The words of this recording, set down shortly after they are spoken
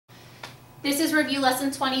This is review lesson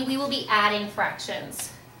 20. We will be adding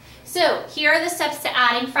fractions. So here are the steps to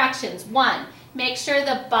adding fractions. 1, make sure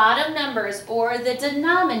the bottom numbers or the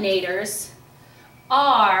denominators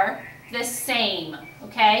are the same.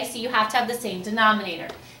 Okay, so you have to have the same denominator.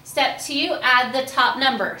 Step 2, add the top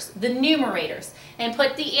numbers, the numerators, and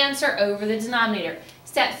put the answer over the denominator.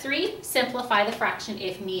 Step 3, simplify the fraction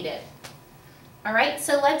if needed. All right,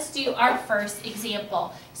 so let's do our first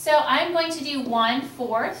example. So I'm going to do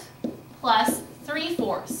 1/4 plus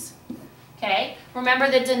 3/4. Okay, remember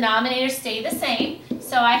the denominators stay the same,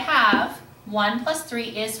 so I have 1 plus 3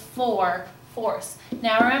 is 4/4.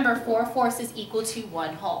 Now remember, 4/4 is equal to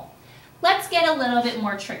 1 whole. Let's get a little bit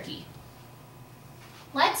more tricky.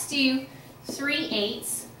 Let's do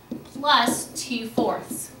 3/8 plus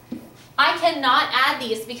 2/4. I cannot add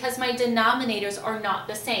these because my denominators are not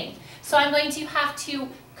the same. So I'm going to have to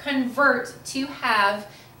convert to have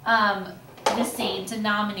the same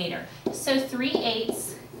denominator. So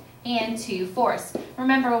 3/8 and 2/4.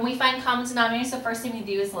 Remember, when we find common denominators, the first thing we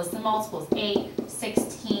do is list the multiples. 8,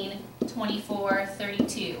 16, 24,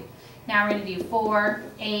 32. Now we're going to do 4,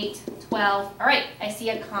 8, 12. All right, I see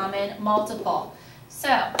a common multiple. So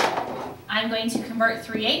I'm going to convert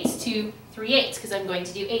 3/8 to 3/8 because I'm going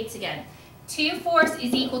to do 8s again. 2/4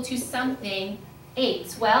 is equal to something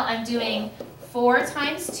 8. Well, I'm doing 4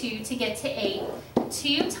 times 2 to get to 8.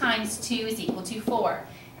 2 times 2 is equal to 4.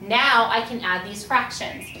 Now I can add these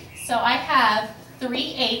fractions. So I have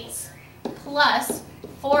 3/8 plus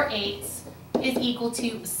 4/8 is equal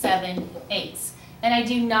to 7/8. And I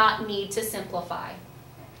do not need to simplify.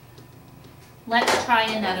 Let's try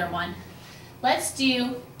another one. Let's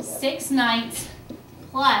do 6/9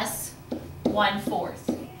 plus 1/4.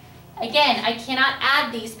 Again, I cannot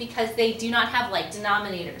add these because they do not have like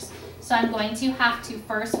denominators. So I'm going to have to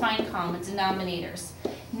first find common denominators.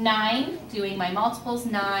 9, doing my multiples,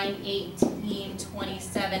 9, 18,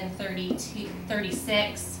 27, 32,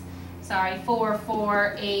 36. Sorry, 4,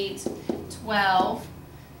 4, 8, 12,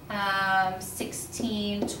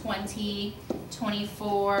 16, 20,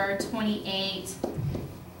 24, 28,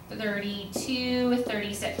 32,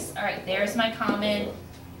 36. All right, there's my common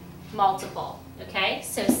multiple. Okay,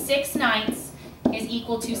 so 6/9 is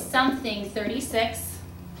equal to something 36.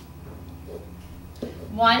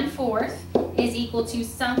 1/4 is equal to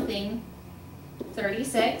something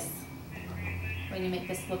 36. We're going to make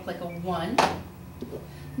this look like a 1.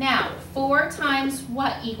 Now, 4 times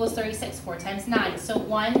what equals 36? 4 times 9. So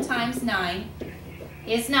 1 times 9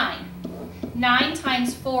 is 9. 9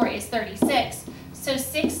 times 4 is 36. So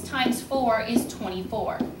 6 times 4 is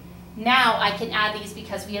 24. Now I can add these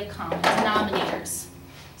because we have common denominators.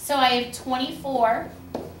 So I have 24,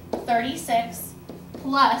 36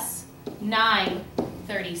 plus 9,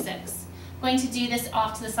 36. I'm going to do this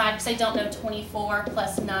off to the side because I don't know 24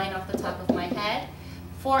 plus 9 off the top of my head.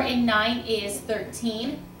 4 and 9 is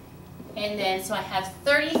 13. And then, so I have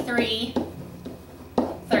 33,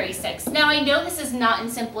 36. Now I know this is not in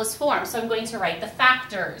simplest form, so I'm going to write the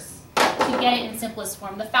factors to get it in simplest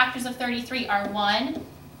form. The factors of 33 are 1,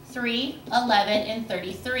 3, 11, and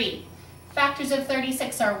 33. Factors of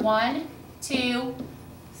 36 are 1, 2,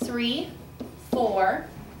 3, 4,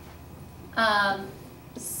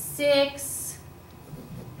 6,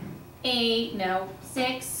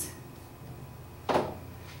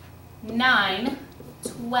 9,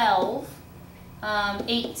 12,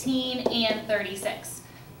 18, and 36.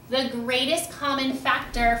 The greatest common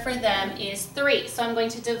factor for them is 3. So I'm going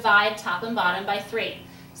to divide top and bottom by 3.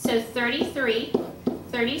 So 33,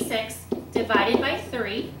 36 divided by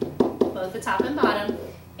 3, both the top and bottom,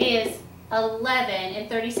 is 11, and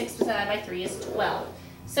 36 divided by 3 is 12.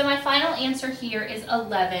 So my final answer here is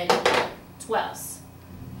 11/12.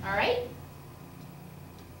 All right?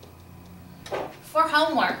 For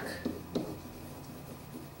homework,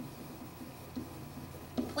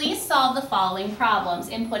 please solve the following problems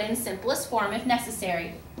and put in simplest form if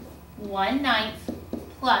necessary. 1/9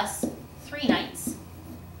 plus 3/9.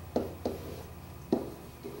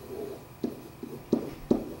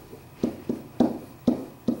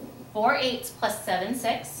 4/8 plus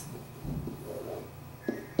 7/6.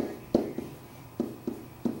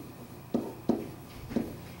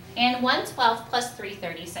 And 1/12 plus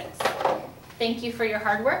 3/36. Thank you for your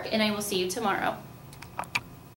hard work, and I will see you tomorrow.